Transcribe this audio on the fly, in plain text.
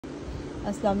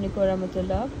Assalamu alaikum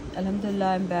warahmatullah. Alhamdulillah,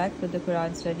 I'm back with the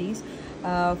Quran studies.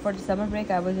 For the summer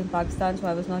break, I was in Pakistan, so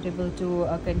I was not able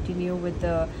to continue with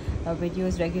the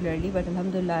videos regularly. But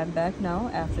Alhamdulillah, I'm back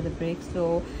now after the break.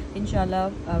 So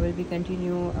inshallah, I will be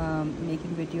continue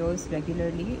making videos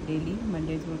regularly, daily,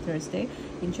 Monday through Thursday.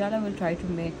 Inshallah, we'll try to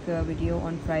make a video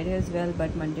on Friday as well,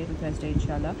 but Monday to Thursday,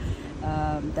 inshallah.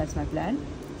 That's my plan.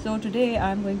 So today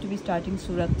I'm going to be starting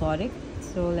Surah Tariq.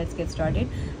 So let's get started.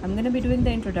 I'm going to be doing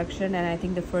the introduction and I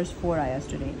think the first 4 ayahs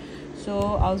today. So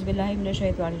Auzubillahi minash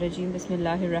shaitanir rajim,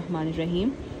 Bismillahir Rahmanir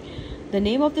Rahim. The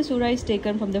name of the surah is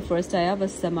taken from the first ayah,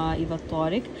 was Sama'i wa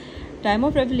Tariq. Time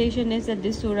of revelation is that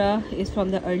this surah is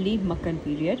from the early Makkan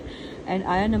period. And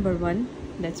ayah number 1,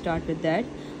 let's start with that.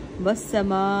 Was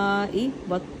Sama'i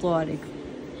wa Tariq.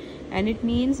 And it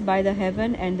means by the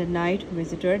heaven and the night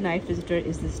visitor. Night visitor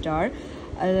is the star.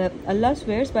 Allah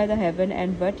swears by the heaven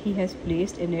and what he has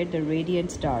placed in it, the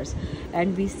radiant stars,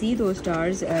 and we see those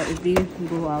stars if we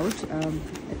go out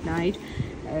at night.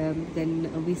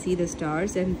 Then we see the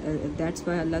stars, and that's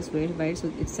why Allah swears by it.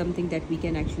 So it's something that we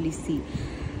can actually see.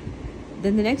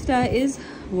 Then the next ayah is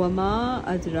wama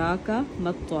adraka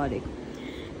mat tariq,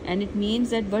 and it means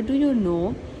that what do you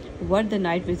know what the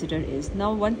night visitor is.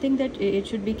 Now one thing that it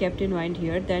should be kept in mind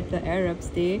here, that the Arabs,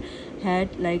 they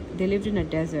lived in a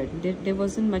desert. There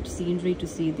wasn't much scenery to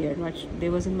see there,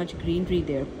 there wasn't much greenery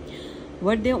there.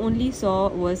 What they only saw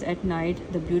was at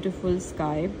night the beautiful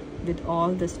sky with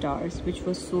all the stars, which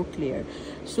was so clear.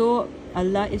 So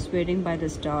Allah is swearing by the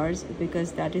stars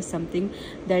because that is something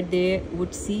that they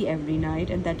would see every night,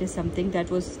 and that is something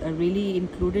that was really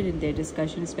included in their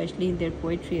discussion, especially in their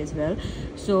poetry as well.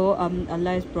 So Allah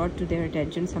has brought to their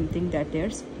attention something that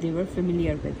they were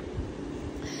familiar with.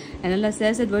 And Allah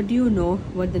says that what do you know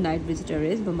what the night visitor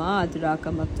is? Wama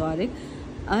adraka mat tariq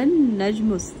an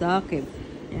najmu thaqib.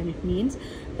 And it means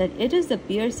that it is the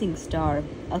piercing star.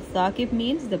 Al-Thaqib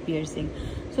means the piercing.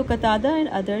 So Qatada and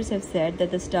others have said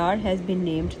that the star has been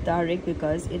named Tariq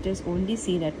because it is only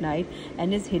seen at night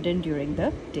and is hidden during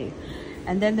the day.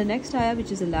 And then the next ayah, which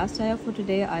is the last ayah for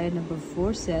today, ayah number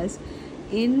 4, says,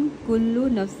 In kullu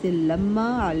nafsil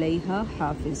lamma alayha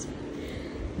hafiz.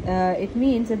 It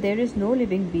means that there is no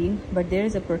living being, but there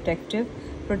is a protector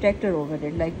over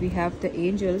it. Like we have the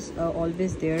angels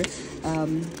always there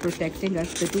protecting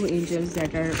us, the 2 angels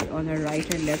that are on our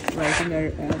right and left writing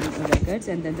our records,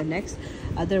 and then the next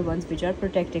other ones which are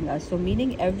protecting us. So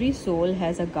meaning every soul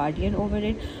has a guardian over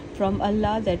it from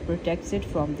Allah that protects it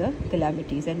from the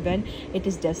calamities. And when it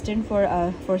is destined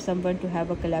for someone to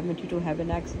have a calamity, to have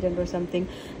an accident or something,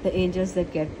 the angels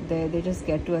that they just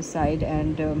get to a side,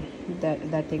 and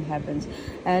that thing happens.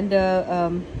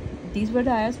 And these were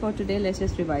the ayahs for today. Let's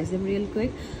just revise them real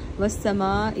quick. Was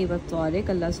Sama'i wa Tariq,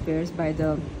 Allah swears by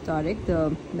the Tariq,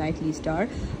 the nightly star.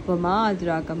 Wama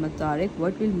adraka mat tariq,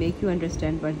 what will make you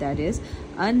understand what that is?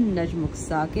 An najmuk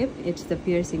saqib, it's the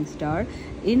piercing star.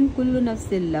 In kullu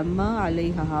nafsil lamma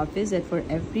alayha hafiz, that for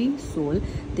every soul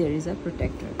there is a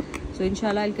protector. So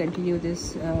inshallah I'll continue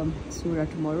this surah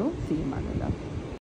tomorrow. Fi amanillah.